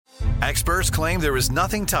Experts claim there is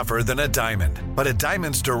nothing tougher than a diamond. But at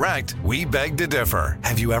Diamonds Direct, we beg to differ.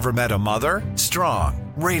 Have you ever met a mother?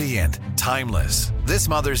 Strong, radiant, timeless. This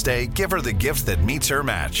Mother's Day, give her the gift that meets her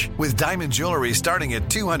match. With diamond jewelry starting at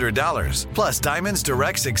 $200. Plus Diamonds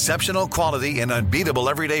Direct's exceptional quality and unbeatable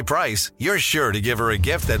everyday price, you're sure to give her a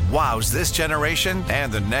gift that wows this generation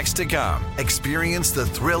and the next to come. Experience the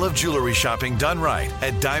thrill of jewelry shopping done right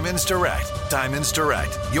at Diamonds Direct. Diamonds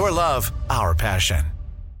Direct. Your love, our passion.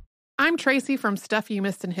 I'm Tracy from Stuff You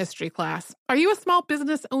Missed in History class. Are you a small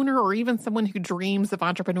business owner or even someone who dreams of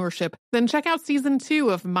entrepreneurship? Then check out Season 2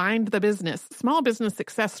 of Mind the Business, Small Business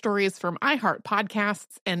Success Stories from iHeart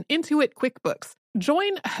Podcasts and Intuit QuickBooks.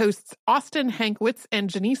 Join hosts Austin Hankwitz and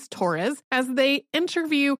Janice Torres as they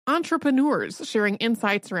interview entrepreneurs sharing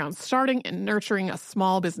insights around starting and nurturing a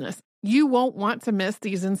small business. You won't want to miss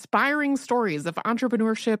these inspiring stories of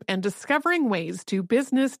entrepreneurship and discovering ways to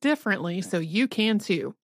business differently so you can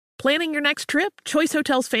too. Planning your next trip? Choice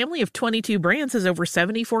Hotels' family of 22 brands has over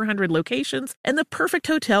 7,400 locations and the perfect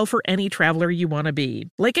hotel for any traveler you want to be.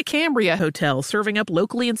 Like a Cambria Hotel, serving up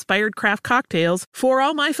locally inspired craft cocktails for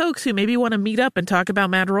all my folks who maybe want to meet up and talk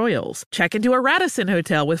about Mad Royals. Check into a Radisson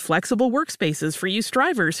Hotel with flexible workspaces for you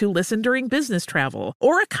strivers who listen during business travel.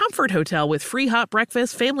 Or a Comfort Hotel with free hot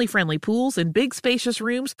breakfast, family-friendly pools, and big spacious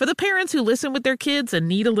rooms for the parents who listen with their kids and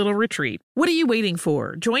need a little retreat. What are you waiting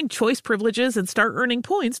for? Join Choice Privileges and start earning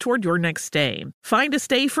points toward your next stay. Find a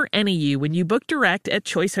stay for any you when you book direct at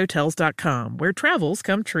choicehotels.com, where travels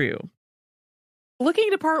come true.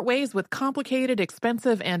 Looking to part ways with complicated,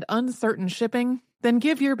 expensive, and uncertain shipping? Then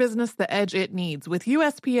give your business the edge it needs with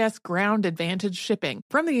USPS Ground Advantage shipping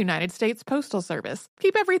from the United States Postal Service.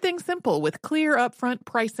 Keep everything simple with clear upfront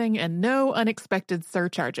pricing and no unexpected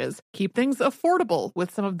surcharges. Keep things affordable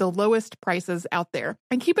with some of the lowest prices out there.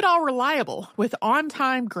 And keep it all reliable with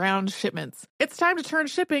on-time ground shipments. It's time to turn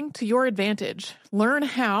shipping to your advantage. Learn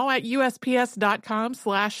how at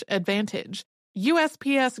USPS.com/advantage.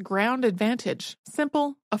 USPS Ground Advantage.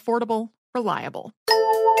 Simple, affordable, reliable.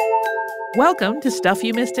 Welcome to Stuff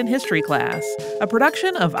You Missed in History class, a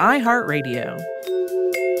production of iHeartRadio.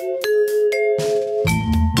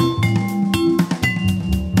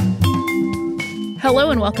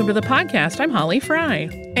 Hello and welcome to the podcast. I'm Holly Fry.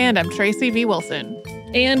 And I'm Tracy V. Wilson.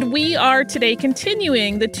 And we are today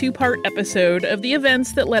continuing the two-part episode of the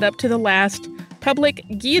events that led up to the last public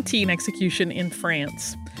guillotine execution in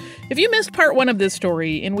France. If you missed part one of this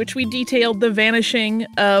story, in which we detailed the vanishing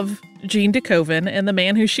of Jean DeKoven and the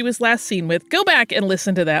man who she was last seen with, go back and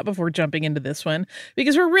listen to that before jumping into this one,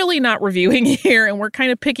 because we're really not reviewing here and we're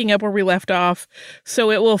kind of picking up where we left off, so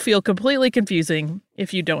it will feel completely confusing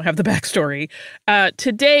if you don't have the backstory.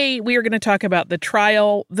 Today, we are going to talk about the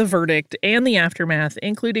trial, the verdict, and the aftermath,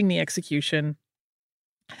 including the execution.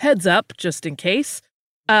 Heads up, just in case.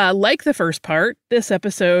 Like the first part, this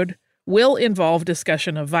episode will involve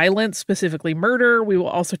discussion of violence, specifically murder. We will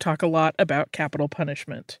also talk a lot about capital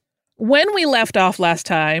punishment. When we left off last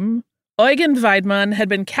time, Eugen Weidmann had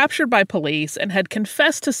been captured by police and had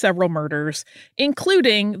confessed to several murders,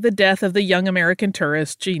 including the death of the young American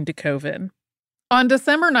tourist Jean DeKoven. On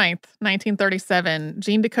December 9th, 1937,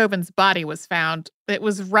 Jean DeKoven's body was found. It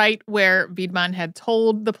was right where Weidmann had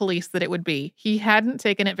told the police that it would be. He hadn't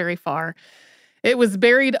taken it very far. It was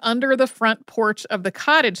buried under the front porch of the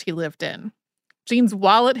cottage he lived in. Jean's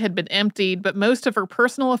wallet had been emptied, but most of her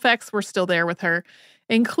personal effects were still there with her,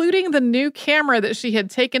 including the new camera that she had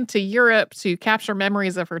taken to Europe to capture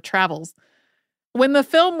memories of her travels. When the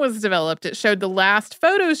film was developed, it showed the last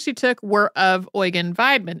photos she took were of Eugen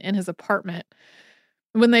Weidmann in his apartment.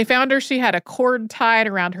 When they found her, she had a cord tied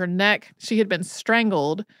around her neck. She had been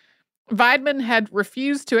strangled. Weidmann had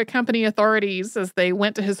refused to accompany authorities as they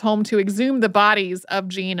went to his home to exhume the bodies of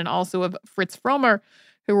Jean and also of Fritz Frommer,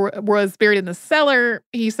 who was buried in the cellar.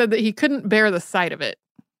 He said that he couldn't bear the sight of it.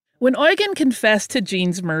 When Eugen confessed to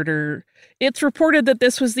Jean's murder, it's reported that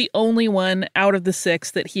this was the only one out of the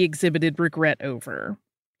 6 that he exhibited regret over.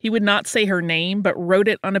 He would not say her name, but wrote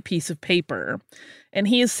it on a piece of paper. And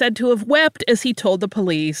he is said to have wept as he told the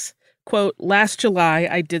police, quote, "Last July,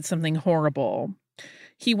 I did something horrible."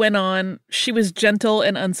 He went on, "She was gentle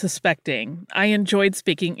and unsuspecting. I enjoyed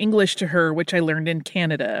speaking English to her, which I learned in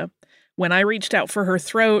Canada. When I reached out for her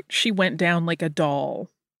throat, she went down like a doll."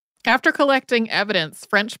 After collecting evidence,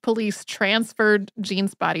 French police transferred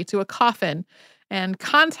Jean's body to a coffin and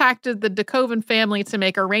contacted the DeKoven family to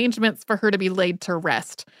make arrangements for her to be laid to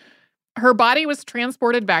rest. Her body was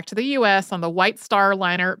transported back to the U.S. on the White Star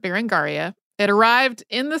liner Berengaria. It arrived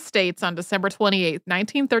in the States on December 28,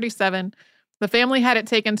 1937. The family had it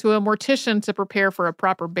taken to a mortician to prepare for a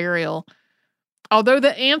proper burial. Although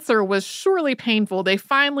the answer was surely painful, they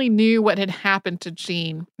finally knew what had happened to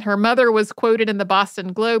Jean. Her mother was quoted in the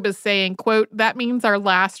Boston Globe as saying, quote, "That means our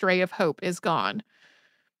last ray of hope is gone."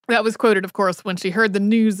 That was quoted, of course, when she heard the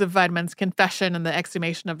news of Weidmann's confession and the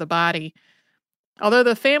exhumation of the body. Although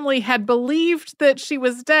the family had believed that she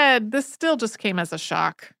was dead, this still just came as a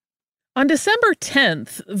shock. On December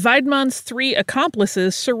 10th, Weidmann's 3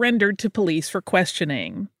 accomplices surrendered to police for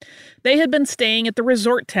questioning. They had been staying at the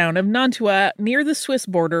resort town of Nantua near the Swiss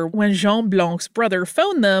border when Jean Blanc's brother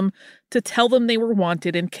phoned them to tell them they were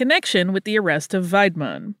wanted in connection with the arrest of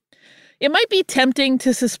Weidmann. It might be tempting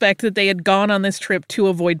to suspect that they had gone on this trip to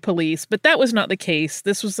avoid police, but that was not the case.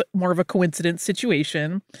 This was more of a coincidence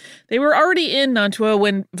situation. They were already in Nantua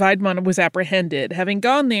when Weidmann was apprehended, having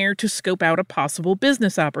gone there to scope out a possible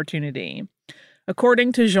business opportunity.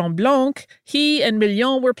 According to Jean Blanc, he and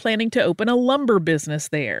Million were planning to open a lumber business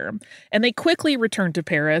there, and they quickly returned to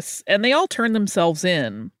Paris, and they all turned themselves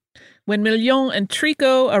in. When Million and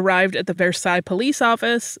Tricot arrived at the Versailles police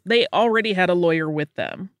office, they already had a lawyer with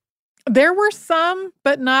them. There were some,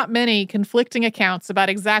 but not many, conflicting accounts about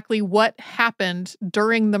exactly what happened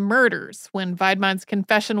during the murders when Weidmann's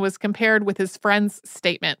confession was compared with his friends'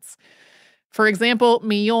 statements. For example,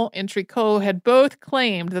 Million and Tricot had both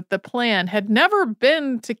claimed that the plan had never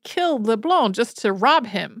been to kill Leblanc, just to rob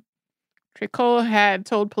him. Tricot had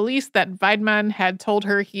told police that Weidmann had told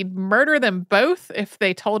her he'd murder them both if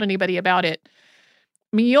they told anybody about it.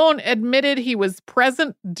 Million admitted he was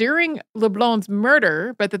present during Leblanc's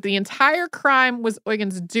murder, but that the entire crime was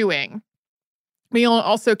Eugen's doing. Million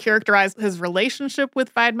also characterized his relationship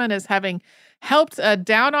with Weidmann as having helped a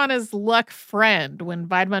down-on-his-luck friend when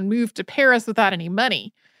Weidmann moved to Paris without any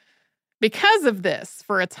money. Because of this,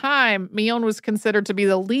 for a time, Million was considered to be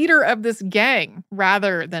the leader of this gang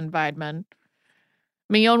rather than Weidmann.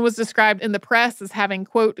 Million was described in the press as having,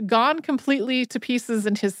 quote, gone completely to pieces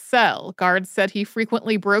in his cell. Guards said he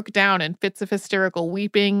frequently broke down in fits of hysterical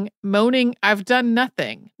weeping, moaning, "I've done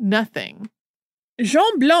nothing, nothing."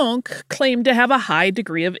 Jean Blanc claimed to have a high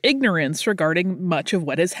degree of ignorance regarding much of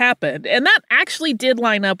what has happened, and that actually did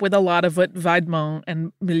line up with a lot of what Weidmann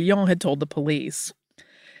and Million had told the police.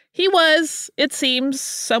 He was, it seems,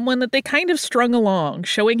 someone that they kind of strung along,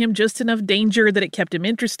 showing him just enough danger that it kept him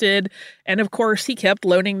interested, and of course he kept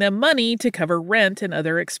loaning them money to cover rent and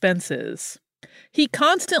other expenses. He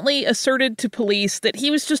constantly asserted to police that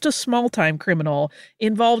he was just a small-time criminal,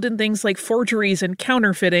 involved in things like forgeries and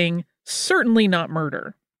counterfeiting, certainly not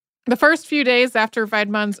murder. The first few days after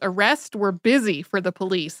Weidmann's arrest were busy for the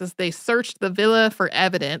police as they searched the villa for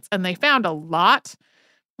evidence, and they found a lot.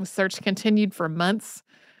 The search continued for months.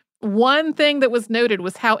 One thing that was noted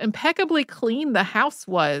was how impeccably clean the house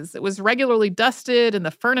was. It was regularly dusted, and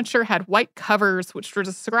the furniture had white covers, which were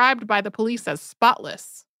described by the police as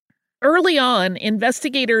spotless. Early on,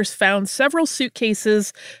 investigators found several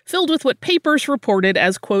suitcases filled with what papers reported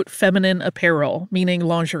as, quote, feminine apparel, meaning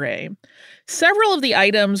lingerie. Several of the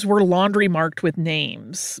items were laundry marked with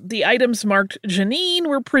names. The items marked Janine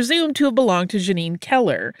were presumed to have belonged to Janine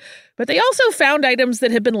Keller, but they also found items that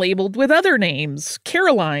had been labeled with other names,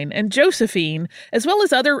 Caroline and Josephine, as well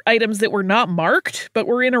as other items that were not marked, but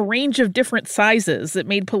were in a range of different sizes that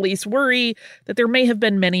made police worry that there may have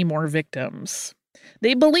been many more victims.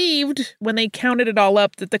 They believed, when they counted it all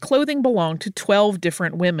up, that the clothing belonged to 12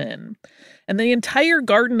 different women. And the entire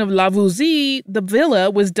garden of Lavoisier, the villa,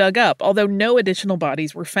 was dug up, although no additional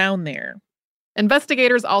bodies were found there.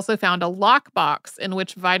 Investigators also found a lockbox in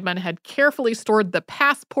which Weidmann had carefully stored the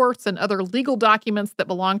passports and other legal documents that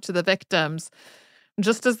belonged to the victims.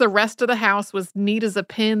 Just as the rest of the house was neat as a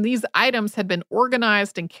pin, these items had been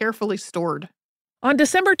organized and carefully stored. On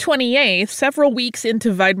December 28th, several weeks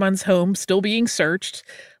into Weidmann's home still being searched,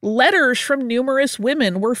 letters from numerous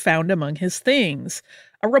women were found among his things.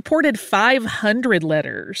 A reported 500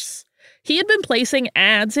 letters. He had been placing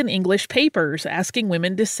ads in English papers asking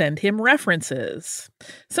women to send him references.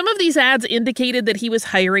 Some of these ads indicated that he was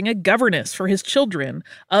hiring a governess for his children,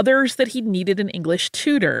 others that he needed an English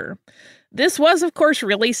tutor. This was, of course,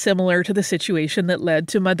 really similar to the situation that led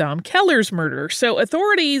to Madame Keller's murder, so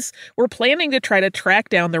authorities were planning to try to track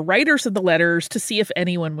down the writers of the letters to see if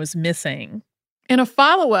anyone was missing. In a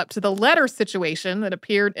follow-up to the letter situation that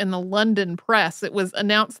appeared in the London press, it was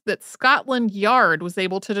announced that Scotland Yard was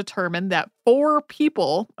able to determine that 4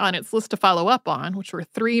 people on its list to follow up on, which were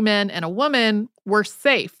 3 men and a woman, were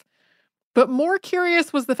safe. But more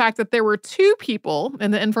curious was the fact that there were 2 people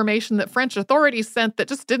in the information that French authorities sent that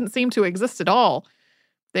just didn't seem to exist at all.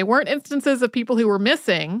 They weren't instances of people who were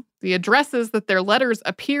missing. The addresses that their letters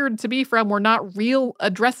appeared to be from were not real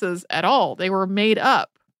addresses at all. They were made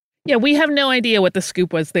up. Yeah, we have no idea what the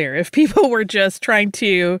scoop was there. If people were just trying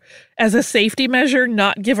to, as a safety measure,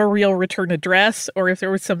 not give a real return address, or if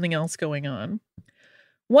there was something else going on.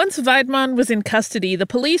 Once Weidmann was in custody, the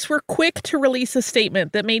police were quick to release a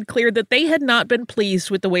statement that made clear that they had not been pleased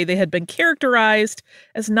with the way they had been characterized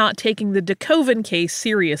as not taking the DeKoven case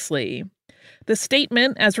seriously. The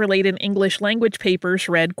statement, as relayed in English language papers,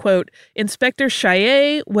 read, quote, Inspector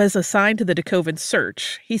Chaillet was assigned to the DeKoven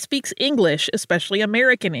search. He speaks English, especially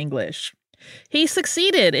American English. He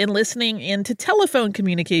succeeded in listening into telephone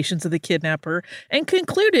communications of the kidnapper and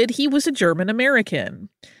concluded he was a German American.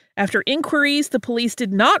 After inquiries, the police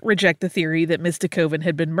did not reject the theory that Miss DeKoven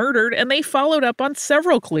had been murdered, and they followed up on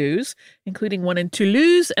several clues, including one in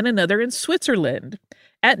Toulouse and another in Switzerland.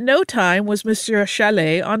 At no time was Monsieur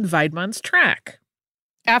Chaillet on Weidmann's track.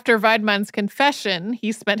 After Weidmann's confession,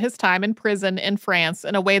 he spent his time in prison in France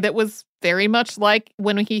in a way that was very much like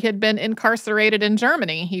when he had been incarcerated in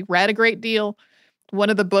Germany. He read a great deal.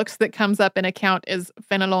 One of the books that comes up in account is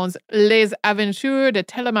Fenelon's Les Aventures de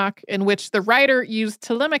Télémaque, in which the writer used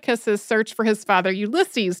Telemachus' search for his father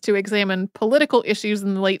Ulysses to examine political issues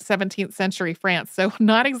in the late 17th century France. So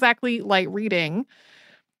not exactly light reading.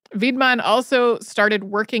 Weidmann also started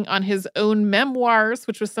working on his own memoirs,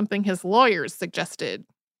 which was something his lawyers suggested.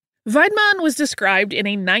 Weidmann was described in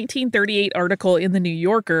a 1938 article in The New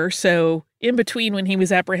Yorker, so in between when he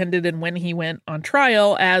was apprehended and when he went on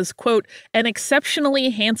trial, as, quote, an exceptionally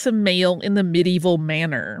handsome male in the medieval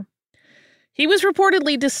manner. He was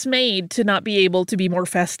reportedly dismayed to not be able to be more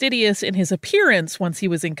fastidious in his appearance once he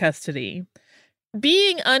was in custody.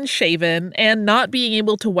 Being unshaven and not being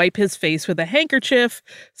able to wipe his face with a handkerchief,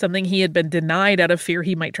 something he had been denied out of fear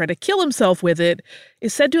he might try to kill himself with it,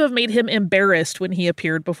 is said to have made him embarrassed when he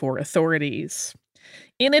appeared before authorities.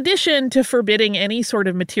 In addition to forbidding any sort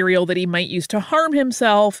of material that he might use to harm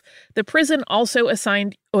himself, the prison also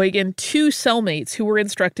assigned Eugen 2 cellmates who were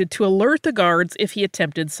instructed to alert the guards if he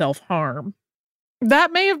attempted self-harm.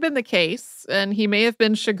 That may have been the case, and he may have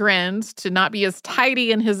been chagrined to not be as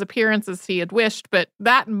tidy in his appearance as he had wished, but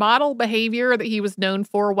that model behavior that he was known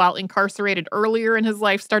for while incarcerated earlier in his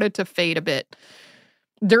life started to fade a bit.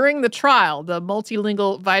 During the trial, the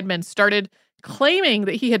multilingual Weidmann started claiming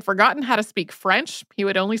that he had forgotten how to speak French. He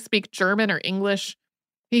would only speak German or English.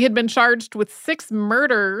 He had been charged with 6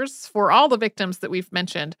 murders for all the victims that we've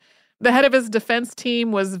mentioned. The head of his defense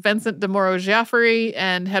team was Vincent de Moreau-Giaffre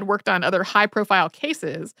and had worked on other high-profile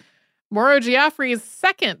cases. Moreau-Giaffre's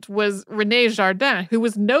second was Renée Jardin, who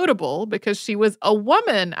was notable because she was a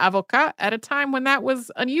woman avocat at a time when that was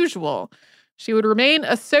unusual. She would remain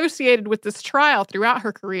associated with this trial throughout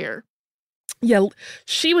her career. Yeah,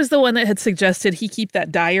 she was the one that had suggested he keep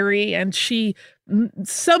that diary, and she,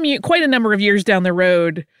 quite a number of years down the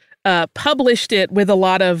road, published it with a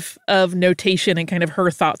lot of notation and kind of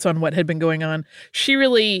her thoughts on what had been going on. She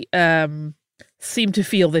really seemed to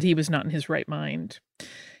feel that he was not in his right mind.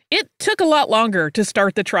 It took a lot longer to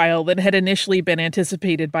start the trial than had initially been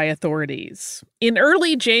anticipated by authorities. In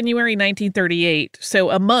early January 1938, so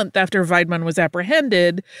a month after Weidmann was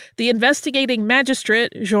apprehended, the investigating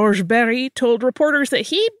magistrate, Georges Berry, told reporters that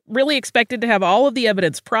he really expected to have all of the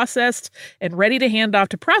evidence processed and ready to hand off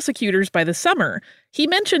to prosecutors by the summer. He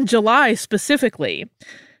mentioned July specifically.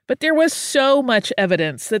 But there was so much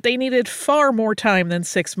evidence that they needed far more time than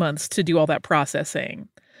 6 months to do all that processing.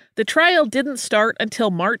 The trial didn't start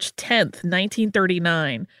until March 10th,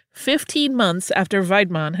 1939, 15 months after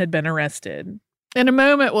Weidmann had been arrested. In a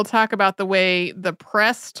moment, we'll talk about the way the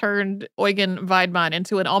press turned Eugen Weidmann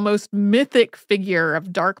into an almost mythic figure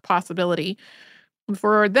of dark possibility.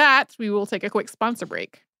 For that, we will take a quick sponsor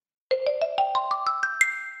break.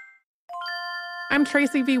 I'm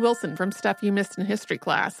Tracy V. Wilson from Stuff You Missed in History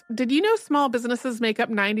class. Did you know small businesses make up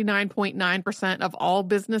 99.9% of all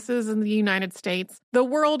businesses in the United States? The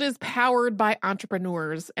world is powered by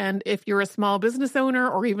entrepreneurs, and if you're a small business owner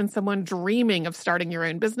or even someone dreaming of starting your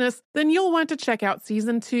own business, then you'll want to check out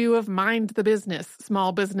Season 2 of Mind the Business,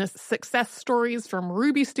 Small Business Success Stories from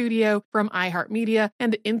Ruby Studio, from iHeartMedia,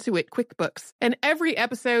 and Intuit QuickBooks. And every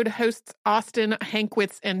episode, hosts Austin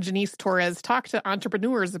Hankwitz and Janice Torres talk to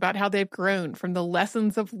entrepreneurs about how they've grown from the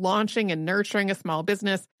lessons of launching and nurturing a small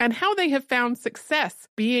business and how they have found success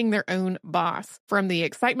being their own boss. From the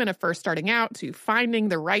excitement of first starting out to finding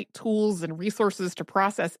the right tools and resources to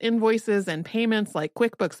process invoices and payments like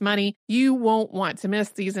QuickBooks Money, you won't want to miss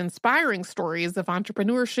these inspiring stories of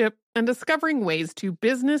entrepreneurship and discovering ways to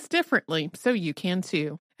business differently so you can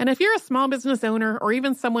too. And if you're a small business owner or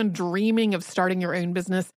even someone dreaming of starting your own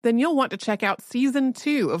business, then you'll want to check out Season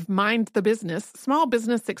 2 of Mind the Business, Small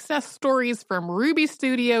Business Success Stories from Ruby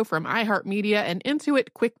Studio, from iHeartMedia, and Intuit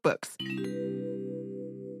QuickBooks.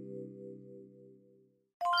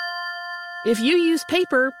 If you use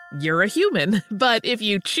paper, you're a human. But if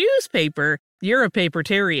you choose paper, you're a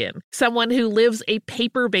papertarian, someone who lives a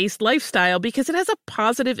paper-based lifestyle because it has a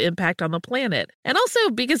positive impact on the planet. And also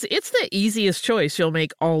because it's the easiest choice you'll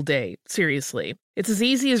make all day, seriously. It's as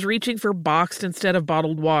easy as reaching for boxed instead of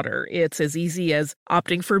bottled water. It's as easy as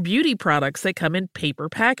opting for beauty products that come in paper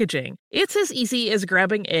packaging. It's as easy as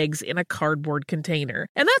grabbing eggs in a cardboard container.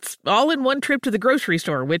 And that's all in one trip to the grocery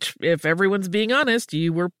store, which, if everyone's being honest,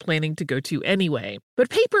 you were planning to go to anyway. But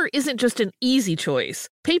paper isn't just an easy choice.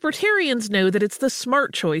 Papertarians know that it's the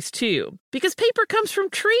smart choice, too. Because paper comes from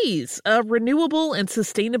trees, a renewable and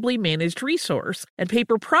sustainably managed resource. And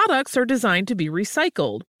paper products are designed to be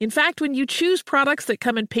recycled. In fact, when you choose products that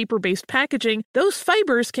come in paper-based packaging, those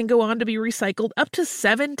fibers can go on to be recycled up to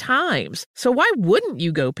 7 times. So why wouldn't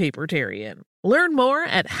you go papertarian? Learn more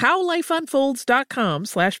at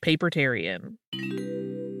howlifeunfolds.com/papertarian.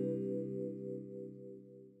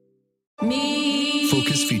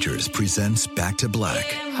 Focus Features presents Back to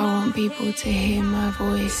Black. I want people to hear my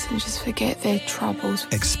voice and just forget their troubles.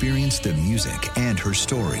 Experience the music and her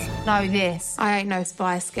story. Know this, I ain't no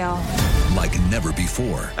Spice Girl. Like never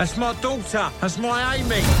before. That's my daughter. That's my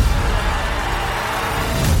Amy.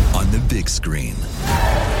 On the big screen.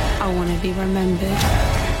 I want to be remembered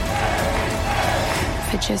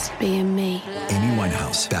for just being me. Amy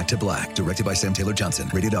Winehouse, Back to Black, directed by Sam Taylor Johnson.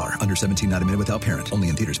 Rated R, under 17, not a minute without parent. Only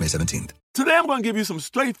in theaters May 17th. Today I'm going to give you some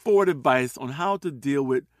straightforward advice on how to deal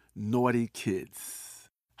with naughty kids.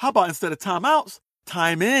 How about instead of timeouts,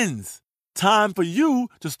 time-ins? Time for you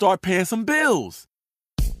to start paying some bills.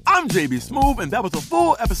 I'm JB Smoove, and that was a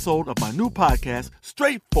full episode of my new podcast,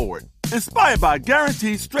 Straightforward, inspired by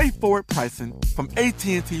guaranteed straightforward pricing from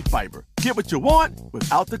AT&T Fiber. Get what you want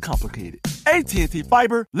without the complicated. AT&T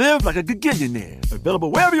Fiber, live like a gigillionaire.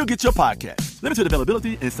 Available wherever you get your podcasts. Limited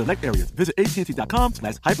availability in select areas. Visit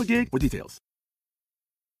AT&T.com/hypergig for details.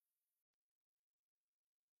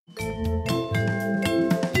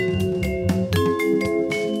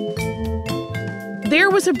 There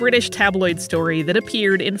was a British tabloid story that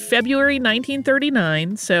appeared in February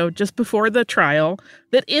 1939, so just before the trial,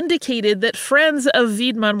 that indicated that friends of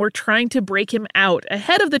Wiedemann were trying to break him out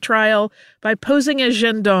ahead of the trial by posing as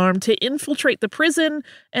gendarme to infiltrate the prison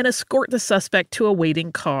and escort the suspect to a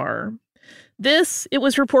waiting car. This, it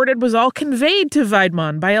was reported, was all conveyed to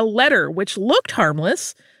Wiedemann by a letter which looked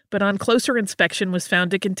harmless, but on closer inspection was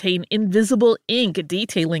found to contain invisible ink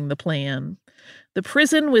detailing the plan. The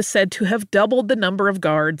prison was said to have doubled the number of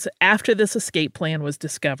guards after this escape plan was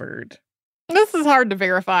discovered. This is hard to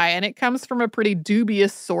verify, and it comes from a pretty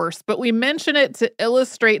dubious source, but we mention it to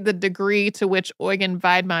illustrate the degree to which Eugen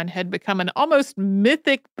Wiedemann had become an almost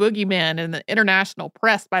mythic boogeyman in the international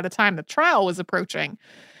press by the time the trial was approaching.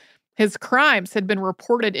 His crimes had been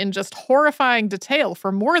reported in just horrifying detail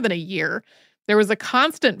for more than a year. There was a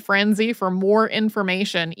constant frenzy for more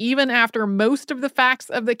information, even after most of the facts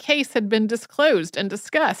of the case had been disclosed and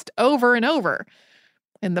discussed over and over.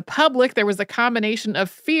 In the public, there was a combination of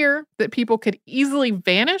fear that people could easily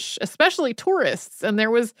vanish, especially tourists, and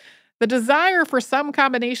there was the desire for some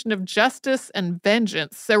combination of justice and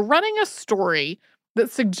vengeance. So running a story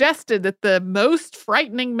that suggested that the most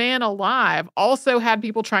frightening man alive also had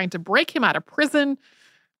people trying to break him out of prison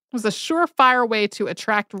was a surefire way to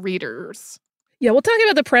attract readers. Yeah, we'll talk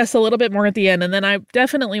about the press a little bit more at the end, and then I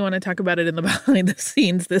definitely want to talk about it in the behind the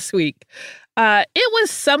scenes this week. It was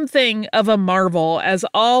something of a marvel as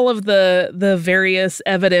all of the various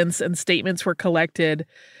evidence and statements were collected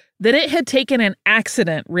that it had taken an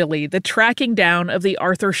accident, really, the tracking down of the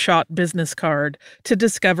Arthur Schott business card to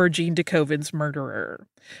discover Jean de Koven's murderer.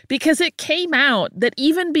 Because it came out that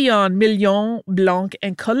even beyond Million, Blanc,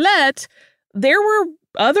 and Colette, there were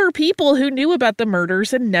other people who knew about the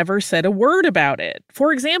murders and never said a word about it.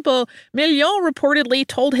 For example, Million reportedly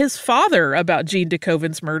told his father about Jean de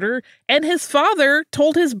Koven's murder, and his father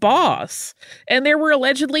told his boss. And there were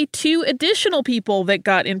allegedly 2 additional people that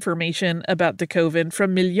got information about de Koven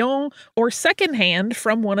from Million or secondhand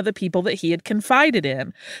from one of the people that he had confided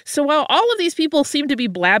in. So while all of these people seemed to be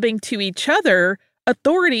blabbing to each other,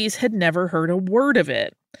 authorities had never heard a word of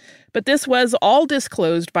it. But this was all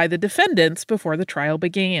disclosed by the defendants before the trial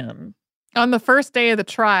began. On the first day of the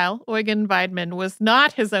trial, Eugen Wiedemann was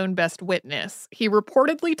not his own best witness. He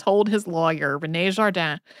reportedly told his lawyer, René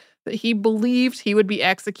Jardin, that he believed he would be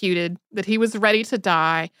executed, that he was ready to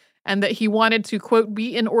die, and that he wanted to, quote,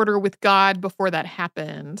 be in order with God before that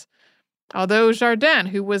happened. Although Jardin,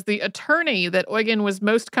 who was the attorney that Eugen was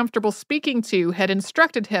most comfortable speaking to, had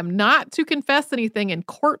instructed him not to confess anything in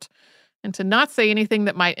court and to not say anything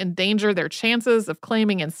that might endanger their chances of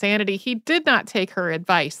claiming insanity, he did not take her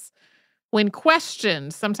advice. When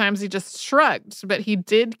questioned, sometimes he just shrugged, but he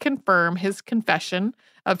did confirm his confession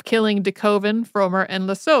of killing de Koven, Frommer, and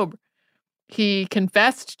Le Sobre. He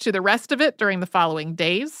confessed to the rest of it during the following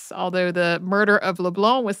days, although the murder of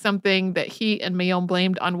Leblanc was something that he and Millon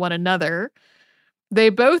blamed on one another. They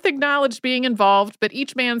both acknowledged being involved, but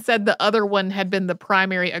each man said the other one had been the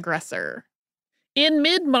primary aggressor. In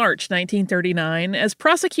mid-March 1939, as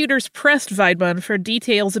prosecutors pressed Weidmann for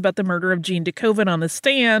details about the murder of Jean de Koven on the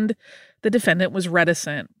stand, the defendant was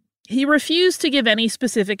reticent. He refused to give any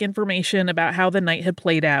specific information about how the night had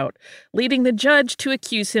played out, leading the judge to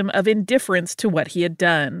accuse him of indifference to what he had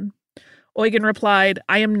done. Eugen replied,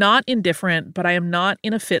 "I am not indifferent, but I am not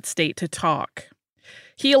in a fit state to talk."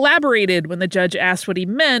 He elaborated when the judge asked what he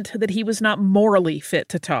meant, that he was not morally fit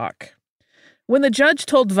to talk. When the judge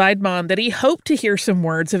told Weidmann that he hoped to hear some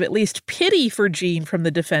words of at least pity for Jean from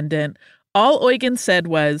the defendant, all Eugen said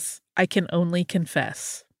was, "I can only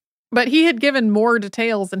confess." But he had given more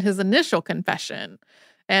details in his initial confession.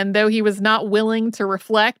 And though he was not willing to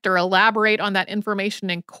reflect or elaborate on that information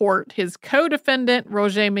in court, his co-defendant,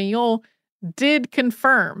 Roger Millon, did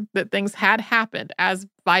confirm that things had happened as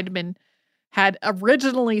Weidmann had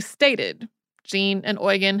originally stated. Jean and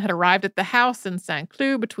Eugen had arrived at the house in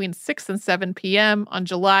Saint-Cloud between 6 and 7 p.m. on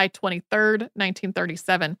July 23rd,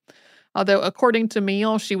 1937. Although, according to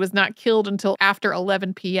Millon, she was not killed until after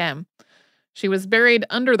 11 p.m. She was buried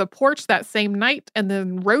under the porch that same night, and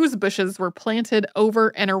then rose bushes were planted over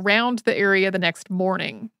and around the area the next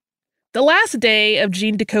morning. The last day of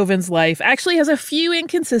Jean de Koven's life actually has a few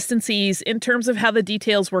inconsistencies in terms of how the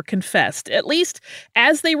details were confessed, at least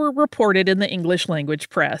as they were reported in the English language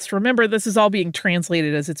press. Remember, this is all being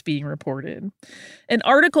translated as it's being reported. An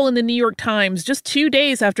article in the New York Times just 2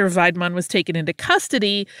 days after Weidmann was taken into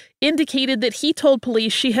custody indicated that he told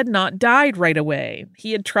police she had not died right away.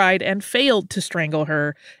 He had tried and failed to strangle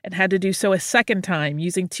her and had to do so a second time,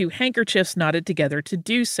 using 2 handkerchiefs knotted together to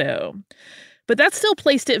do so. But that still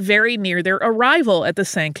placed it very near their arrival at the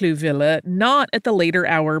Saint-Cloud villa, not at the later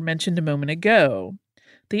hour mentioned a moment ago.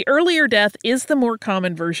 The earlier death is the more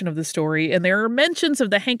common version of the story, and there are mentions of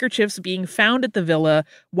the handkerchiefs being found at the villa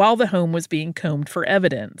while the home was being combed for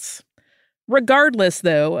evidence. Regardless,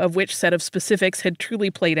 though, of which set of specifics had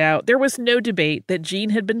truly played out, there was no debate that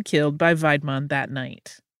Jean had been killed by Weidmann that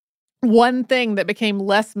night. One thing that became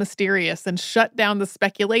less mysterious and shut down the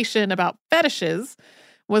speculation about fetishes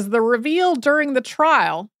was the reveal during the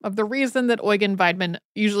trial of the reason that Eugen Weidmann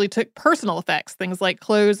usually took personal effects, things like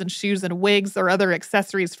clothes and shoes and wigs or other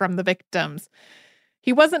accessories from the victims.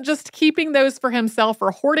 He wasn't just keeping those for himself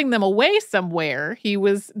or hoarding them away somewhere. He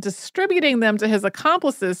was distributing them to his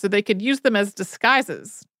accomplices so they could use them as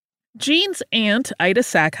disguises. Jean's aunt, Ida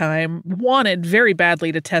Sackheim, wanted very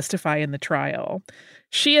badly to testify in the trial.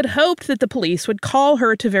 She had hoped that the police would call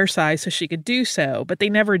her to Versailles so she could do so, but they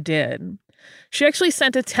never did. She actually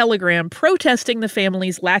sent a telegram protesting the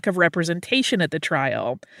family's lack of representation at the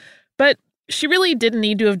trial. But she really didn't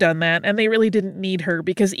need to have done that, and they really didn't need her,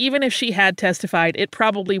 because even if she had testified, it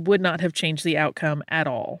probably would not have changed the outcome at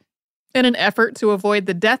all. In an effort to avoid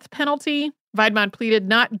the death penalty, Weidmann pleaded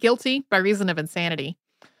not guilty by reason of insanity.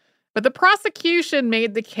 But the prosecution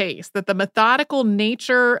made the case that the methodical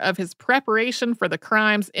nature of his preparation for the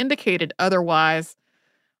crimes indicated otherwise.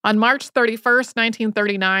 On March 31st,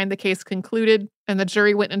 1939, the case concluded and the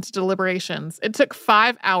jury went into deliberations. It took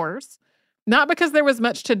 5 hours, not because there was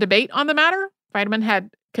much to debate on the matter. Weidmann had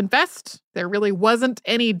confessed. There really wasn't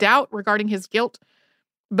any doubt regarding his guilt,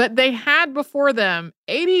 but they had before them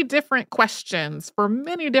 80 different questions for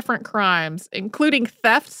many different crimes, including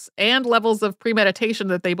thefts and levels of premeditation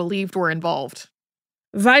that they believed were involved.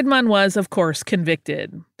 Weidmann was, of course,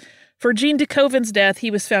 convicted. For Jean de Koven's death, he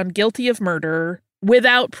was found guilty of murder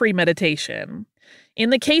without premeditation.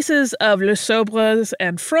 In the cases of Le Sobre's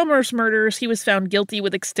and Frommer's murders, he was found guilty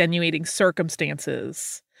with extenuating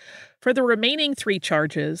circumstances. For the remaining 3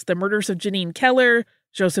 charges, the murders of Janine Keller,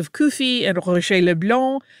 Joseph Cuffy, and Roger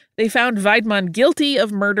Leblanc, they found Weidmann guilty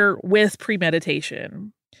of murder with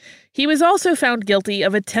premeditation. He was also found guilty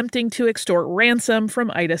of attempting to extort ransom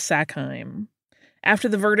from Ida Sackheim. After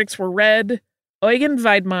the verdicts were read, Eugen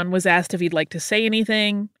Weidmann was asked if he'd like to say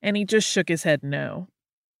anything, and he just shook his head no.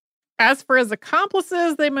 As for his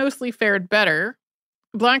accomplices, they mostly fared better.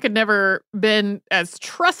 Blanc had never been as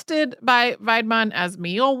trusted by Weidmann as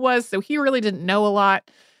Millon was, so he really didn't know a lot.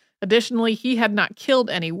 Additionally, he had not killed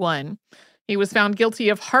anyone. He was found guilty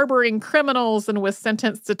of harboring criminals and was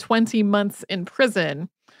sentenced to 20 months in prison.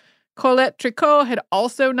 Colette Tricot had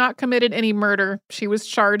also not committed any murder. She was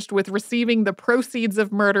charged with receiving the proceeds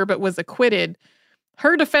of murder but was acquitted.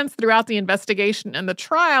 Her defense throughout the investigation and the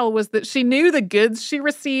trial was that she knew the goods she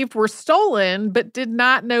received were stolen, but did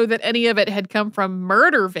not know that any of it had come from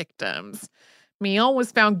murder victims. Millon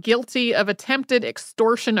was found guilty of attempted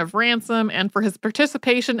extortion of ransom and for his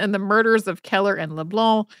participation in the murders of Keller and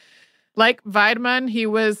Leblanc. Like Wiedemann, he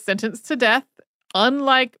was sentenced to death.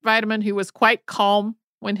 Unlike Wiedemann, who was quite calm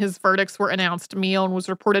when his verdicts were announced, Millon was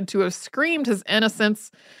reported to have screamed his innocence.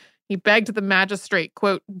 He begged the magistrate,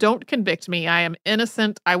 quote, "Don't convict me. I am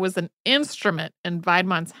innocent. I was an instrument in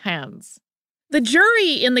Wiedemann's hands." The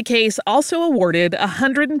jury in the case also awarded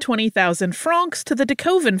 120,000 francs to the de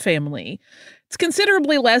Koven family. It's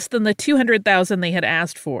considerably less than the 200,000 they had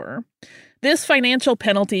asked for. This financial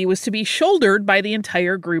penalty was to be shouldered by the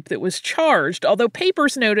entire group that was charged, although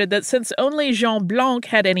papers noted that since only Jean Blanc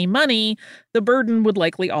had any money, the burden would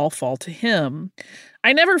likely all fall to him.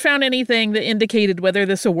 I never found anything that indicated whether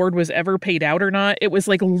this award was ever paid out or not. It was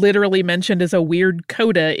literally mentioned as a weird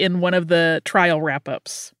coda in one of the trial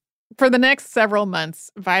wrap-ups. For the next several months,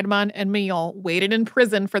 Wiedemann and Millon waited in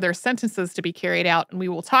prison for their sentences to be carried out, and we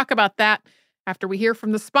will talk about that after we hear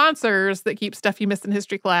from the sponsors that keep Stuff You Missed in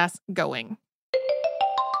History Class going.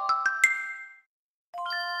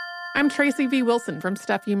 I'm Tracy V. Wilson from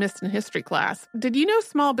Stuff You Missed in History Class. Did you know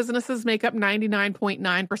small businesses make up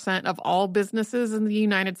 99.9% of all businesses in the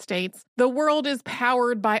United States? The world is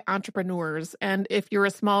powered by entrepreneurs, and if you're a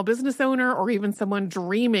small business owner or even someone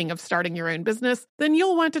dreaming of starting your own business, then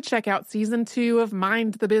you'll want to check out Season 2 of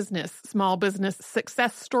Mind the Business, small business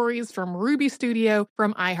success stories from Ruby Studio,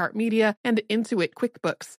 from iHeartMedia, and Intuit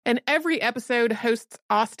QuickBooks. And every episode, hosts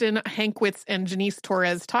Austin Hankwitz and Janice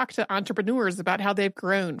Torres talk to entrepreneurs about how they've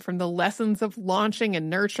grown from the lessons of launching and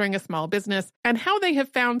nurturing a small business and how they have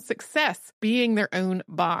found success being their own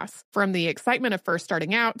boss. From the excitement of first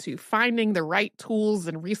starting out to finding the right tools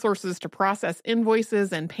and resources to process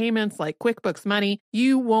invoices and payments like QuickBooks Money,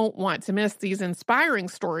 you won't want to miss these inspiring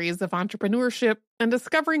stories of entrepreneurship and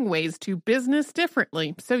discovering ways to business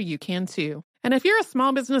differently so you can too. And if you're a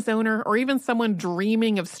small business owner or even someone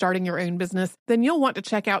dreaming of starting your own business, then you'll want to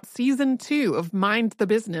check out Season 2 of Mind the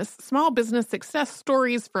Business, small business success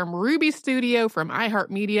stories from Ruby Studio, from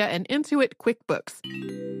iHeartMedia, and Intuit QuickBooks.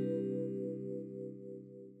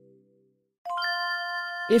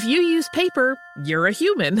 If you use paper, you're a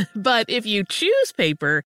human. But if you choose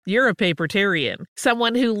paper, you're a papertarian,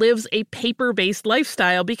 someone who lives a paper-based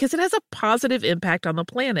lifestyle because it has a positive impact on the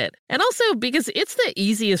planet. And also because it's the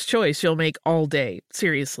easiest choice you'll make all day,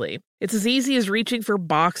 seriously. It's as easy as reaching for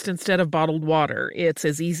boxed instead of bottled water. It's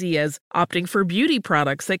as easy as opting for beauty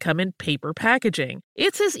products that come in paper packaging.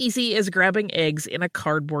 It's as easy as grabbing eggs in a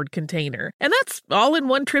cardboard container. And that's all in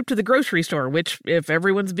one trip to the grocery store, which, if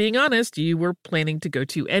everyone's being honest, you were planning to go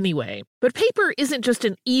to anyway. But paper isn't just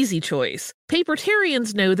an easy choice.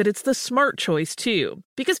 Papertarians know that it's the smart choice, too.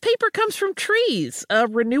 Because paper comes from trees, a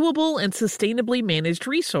renewable and sustainably managed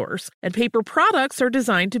resource. And paper products are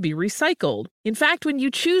designed to be recycled. In fact, when you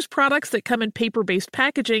choose products that come in paper-based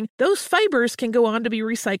packaging, those fibers can go on to be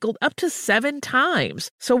recycled up to 7 times.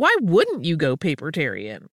 So why wouldn't you go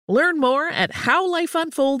papertarian? Learn more at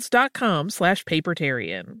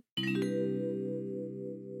howlifeunfolds.com/papertarian.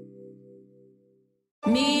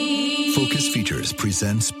 Focus Features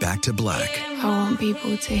presents Back to Black. I want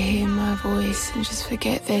people to hear my voice and just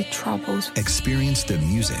forget their troubles. Experience the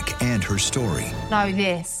music and her story Know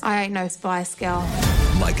this, I ain't no Spice Girl.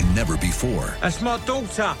 like never before. That's my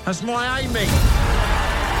daughter. That's my Amy.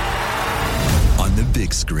 On the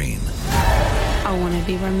big screen. I want to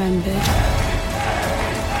be remembered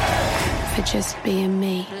for just being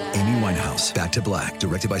me. Amy Winehouse, Back to Black,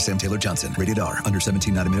 directed by Sam Taylor Johnson. Rated R, under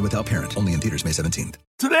 17, not a minute without parent. Only in theaters May 17th.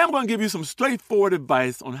 Today I'm going to give you some straightforward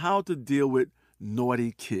advice on how to deal with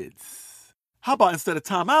naughty kids. How about instead of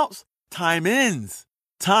timeouts, time-ins?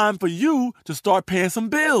 Time for you to start paying some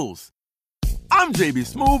bills. I'm JB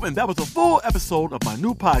Smoove, and that was a full episode of my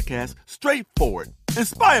new podcast, Straightforward,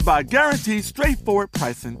 inspired by guaranteed straightforward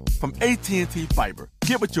pricing from AT&T Fiber.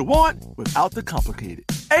 Get what you want without the complicated.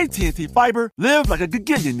 AT&T Fiber, live like a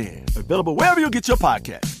gigillionaire. Available wherever you get your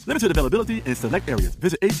podcast. Limited availability in select areas.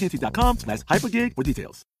 Visit AT&T.com/hypergig for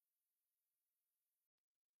details.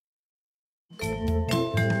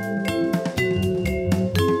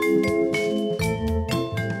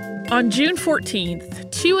 On June 14th,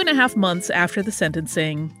 2.5 months after the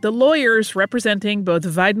sentencing, the lawyers representing both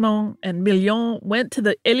Wiedemann and Millon went to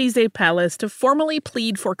the Élysée Palace to formally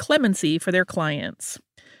plead for clemency for their clients.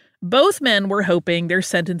 Both men were hoping their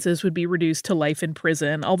sentences would be reduced to life in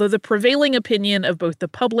prison, although the prevailing opinion of both the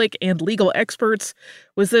public and legal experts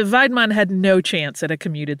was that Wiedemann had no chance at a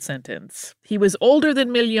commuted sentence. He was older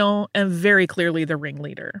than Millon and very clearly the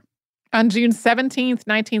ringleader. On June 17th,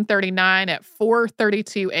 1939, at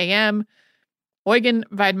 4:32 a.m., Eugen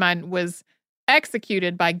Weidmann was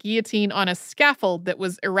executed by guillotine on a scaffold that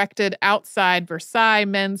was erected outside Versailles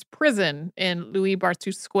Men's Prison in Louis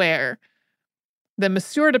Barthou Square. The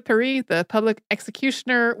Monsieur de Paris, the public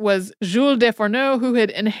executioner, was Jules Defourneaux, who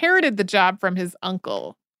had inherited the job from his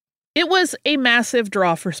uncle. It was a massive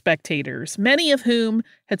draw for spectators, many of whom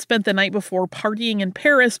had spent the night before partying in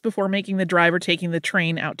Paris before making the drive or taking the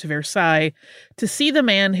train out to Versailles to see the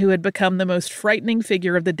man who had become the most frightening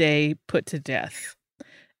figure of the day put to death.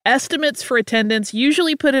 Estimates for attendance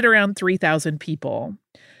usually put it around 3,000 people.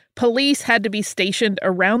 Police had to be stationed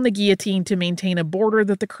around the guillotine to maintain a border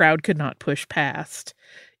that the crowd could not push past.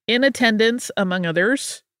 In attendance, among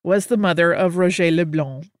others, was the mother of Roger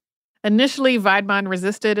Leblanc. Initially, Weidmann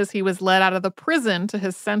resisted as he was led out of the prison to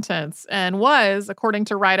his sentence and was, according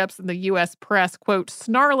to write-ups in the U.S. press, quote,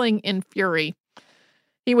 snarling in fury.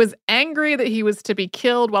 He was angry that he was to be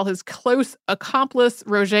killed while his close accomplice,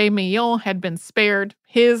 Roger Millon, had been spared,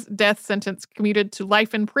 his death sentence commuted to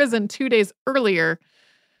life in prison 2 days earlier.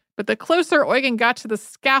 But the closer Eugen got to the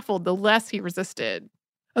scaffold, the less he resisted.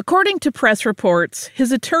 According to press reports,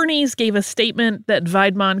 his attorneys gave a statement that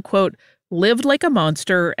Weidmann, quote, lived like a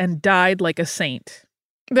monster and died like a saint.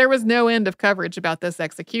 There was no end of coverage about this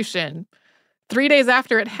execution. 3 days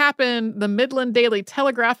after it happened, the Midland Daily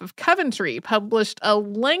Telegraph of Coventry published a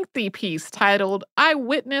lengthy piece titled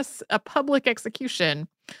Eyewitness, a Public Execution.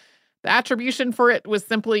 The attribution for it was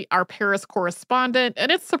simply our Paris correspondent,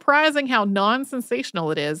 and it's surprising how non-sensational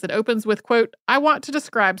it is. It opens with, quote, I want to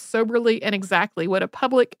describe soberly and exactly what a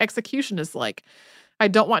public execution is like. I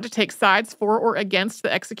don't want to take sides for or against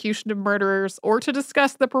the execution of murderers or to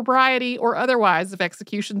discuss the propriety or otherwise of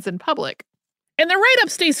executions in public. And the write-up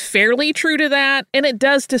stays fairly true to that, and it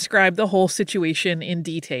does describe the whole situation in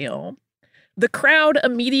detail. The crowd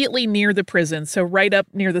immediately near the prison, so right up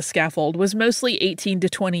near the scaffold, was mostly 18 to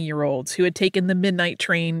 20-year-olds who had taken the midnight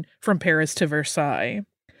train from Paris to Versailles.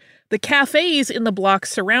 The cafes in the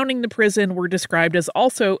blocks surrounding the prison were described as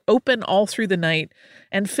also open all through the night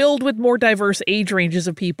and filled with more diverse age ranges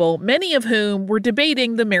of people, many of whom were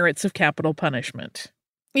debating the merits of capital punishment.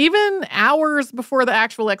 Even hours before the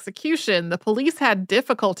actual execution, the police had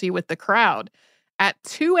difficulty with the crowd. At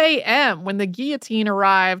 2 a.m., when the guillotine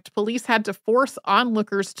arrived, police had to force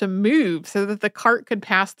onlookers to move so that the cart could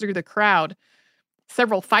pass through the crowd.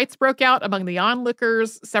 Several fights broke out among the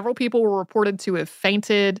onlookers. Several people were reported to have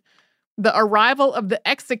fainted. The arrival of the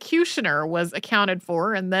executioner was accounted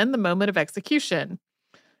for, and then the moment of execution.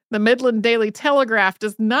 The Midland Daily Telegraph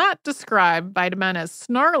does not describe Weidmann as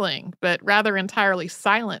snarling, but rather entirely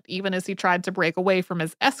silent, even as he tried to break away from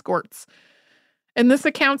his escorts. In this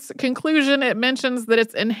account's conclusion, it mentions that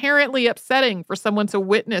it's inherently upsetting for someone to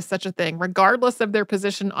witness such a thing, regardless of their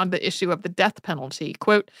position on the issue of the death penalty.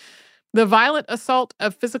 Quote, the violent assault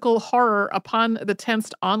of physical horror upon the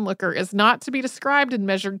tensed onlooker is not to be described in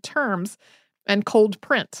measured terms and cold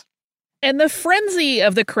print. And the frenzy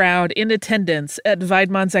of the crowd in attendance at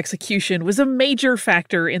Weidmann's execution was a major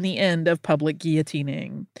factor in the end of public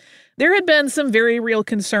guillotining. There had been some very real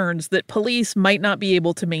concerns that police might not be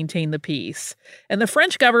able to maintain the peace, and the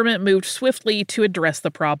French government moved swiftly to address the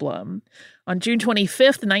problem. On June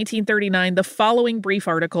 25th, 1939, the following brief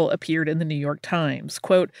article appeared in the New York Times.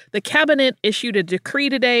 Quote, the cabinet issued a decree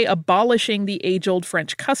today abolishing the age-old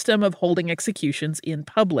French custom of holding executions in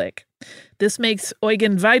public. This makes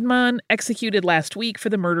Eugen Weidmann, executed last week for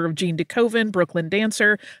the murder of Jean DeCoven, Brooklyn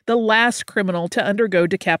dancer, the last criminal to undergo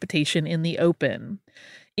decapitation in the open.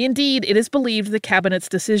 Indeed, it is believed the cabinet's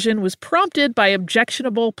decision was prompted by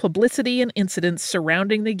objectionable publicity and incidents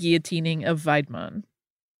surrounding the guillotining of Weidmann.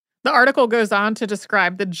 The article goes on to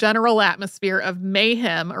describe the general atmosphere of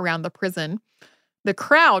mayhem around the prison. The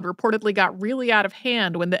crowd reportedly got really out of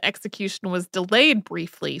hand when the execution was delayed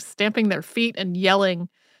briefly, stamping their feet and yelling.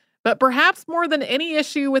 But perhaps more than any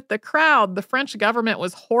issue with the crowd, the French government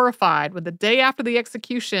was horrified when the day after the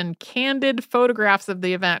execution, candid photographs of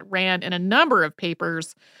the event ran in a number of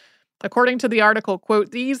papers. According to the article,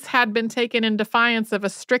 quote, these had been taken in defiance of a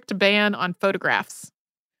strict ban on photographs.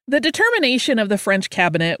 The determination of the French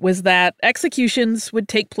cabinet was that executions would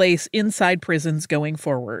take place inside prisons going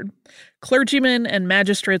forward. Clergymen and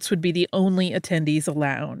magistrates would be the only attendees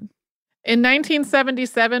allowed. In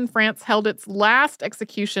 1977, France held its last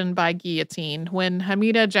execution by guillotine when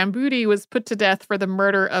Hamida Djamboudi was put to death for the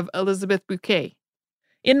murder of Elizabeth Bouquet.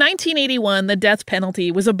 In 1981, the death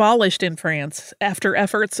penalty was abolished in France after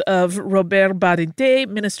efforts of Robert Badinter,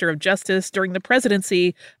 Minister of Justice, during the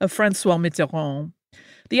presidency of François Mitterrand.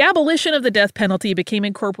 The abolition of the death penalty became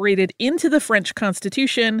incorporated into the French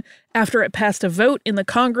Constitution after it passed a vote in the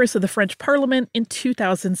Congress of the French Parliament in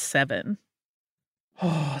 2007.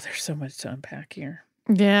 Oh, there's so much to unpack here.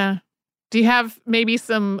 Yeah. Do you have maybe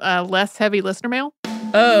some less heavy listener mail?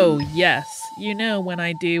 Oh, yes. You know, when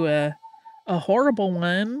I do a horrible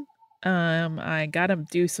one, I gotta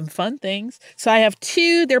do some fun things. So I have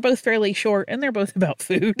two. They're both fairly short, and they're both about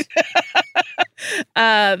food.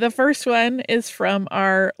 The first one is from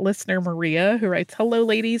our listener, Maria, who writes, "Hello,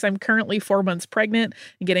 ladies. I'm currently 4 months pregnant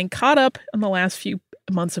and getting caught up on the last few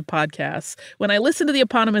months of podcasts. When I listened to the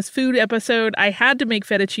eponymous food episode, I had to make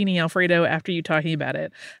fettuccine Alfredo after you talking about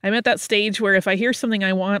it. I'm at that stage where if I hear something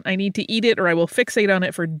I want, I need to eat it or I will fixate on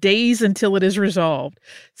it for days until it is resolved.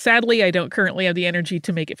 Sadly, I don't currently have the energy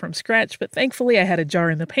to make it from scratch, but thankfully I had a jar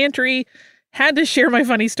in the pantry. Had to share my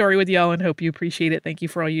funny story with y'all and hope you appreciate it. Thank you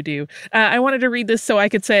for all you do." I wanted to read this so I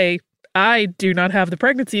could say, I do not have the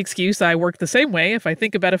pregnancy excuse. I work the same way. If I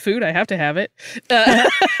think about a food, I have to have it.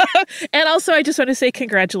 And also, I just want to say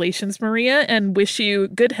congratulations, Maria, and wish you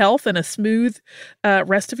good health and a smooth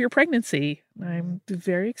rest of your pregnancy. I'm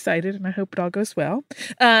very excited, and I hope it all goes well.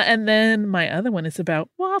 And then my other one is about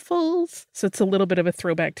waffles. So it's a little bit of a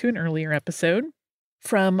throwback to an earlier episode.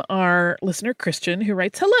 From our listener, Christian, who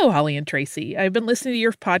writes, "Hello, Holly and Tracy. I've been listening to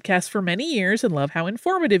your podcast for many years and love how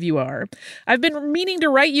informative you are. I've been meaning to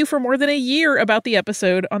write you for more than a year about the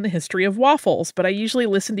episode on the history of waffles, but I usually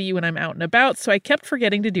listen to you when I'm out and about, so I kept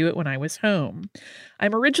forgetting to do it when I was home.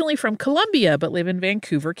 I'm originally from Colombia, but live in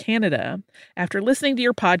Vancouver, Canada. After listening to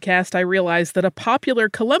your podcast, I realized that a popular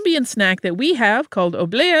Colombian snack that we have, called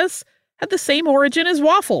obleas, had the same origin as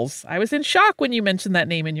waffles. I was in shock when you mentioned that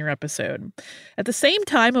name in your episode. At the same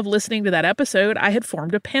time of listening to that episode, I had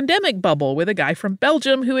formed a pandemic bubble with a guy from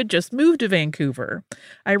Belgium who had just moved to Vancouver.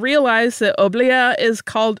 I realized that oblea is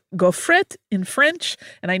called gaufrette in French,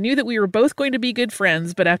 and I knew that we were both going to be good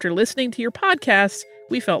friends, but after listening to your podcast,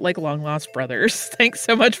 we felt like long-lost brothers. Thanks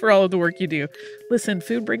so much for all of the work you do. Listen,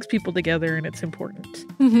 food brings people together, and it's important."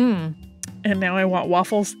 Mm-hmm. And now I want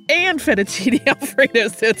waffles and fettuccine Alfredo,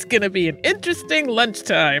 so it's going to be an interesting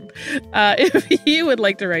lunchtime. If you would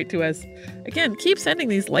like to write to us, again, keep sending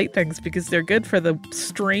these light things because they're good for the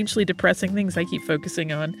strangely depressing things I keep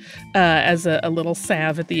focusing on as a little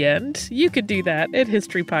salve at the end. You could do that at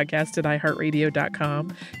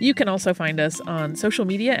historypodcast@iheartradio.com. You can also find us on social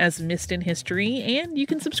media as Missed in History, and you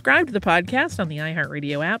can subscribe to the podcast on the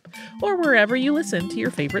iHeartRadio app or wherever you listen to your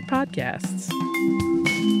favorite podcasts.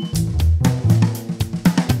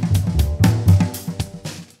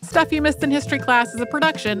 Stuff You Missed in History Class is a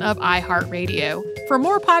production of iHeartRadio. For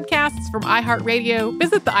more podcasts from iHeartRadio,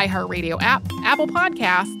 visit the iHeartRadio app, Apple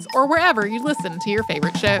Podcasts, or wherever you listen to your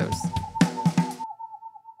favorite shows.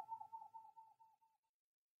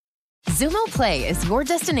 Xumo Play is your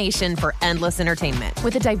destination for endless entertainment.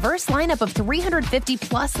 With a diverse lineup of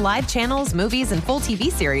 350-plus live channels, movies, and full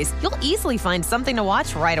TV series, you'll easily find something to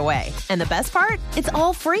watch right away. And the best part? It's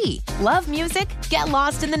all free. Love music? Get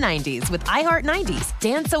lost in the 90s with iHeart 90s.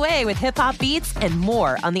 Dance away with hip-hop beats and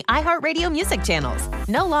more on the iHeartRadio music channels.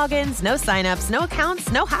 No logins, no signups, no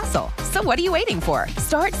accounts, no hassle. So what are you waiting for?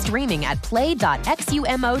 Start streaming at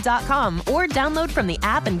play.xumo.com or download from the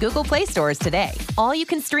app and Google Play stores today. All you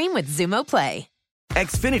can stream with Xumo Play.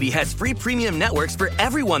 Xfinity has free premium networks for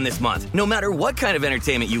everyone this month, no matter what kind of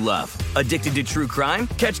entertainment you love. Addicted to true crime?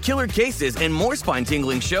 Catch killer cases and more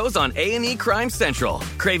spine-tingling shows on A&E Crime Central.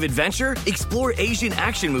 Crave adventure? Explore Asian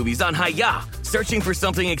action movies on Hi-Ya. Searching for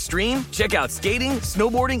something extreme? Check out skating,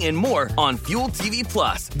 snowboarding, and more on Fuel TV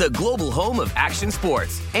Plus, the global home of action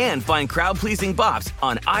sports. And find crowd-pleasing bops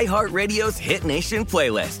on iHeartRadio's Hit Nation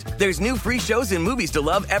playlist. There's new free shows and movies to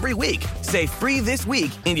love every week. Say free this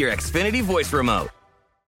week in your Xfinity voice remote.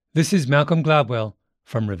 This is Malcolm Gladwell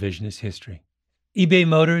from Revisionist History. eBay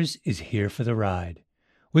Motors is here for the ride.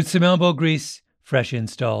 With some elbow grease, fresh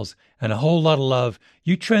installs, and a whole lot of love,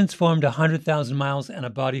 you transformed 100,000 miles and a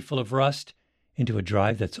body full of rust into a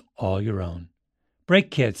drive that's all your own.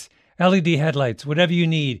 Brake kits, LED headlights, whatever you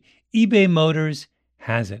need, eBay Motors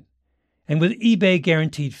has it. And with eBay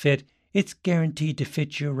Guaranteed Fit, it's guaranteed to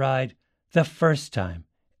fit your ride the first time,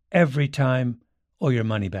 every time, or your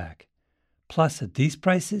money back. Plus, at these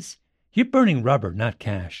prices, you're burning rubber, not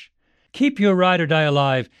cash. Keep your ride or die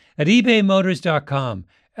alive at ebaymotors.com.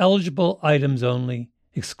 Eligible items only.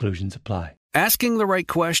 Exclusions apply. Asking the right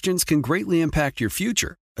questions can greatly impact your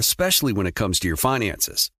future, especially when it comes to your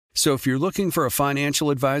finances. So if you're looking for a financial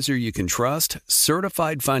advisor you can trust,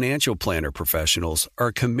 certified financial planner professionals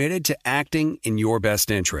are committed to acting in your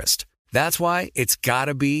best interest. That's why it's got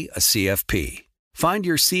to be a CFP. Find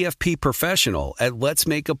your CFP professional at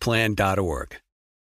letsmakeaplan.org.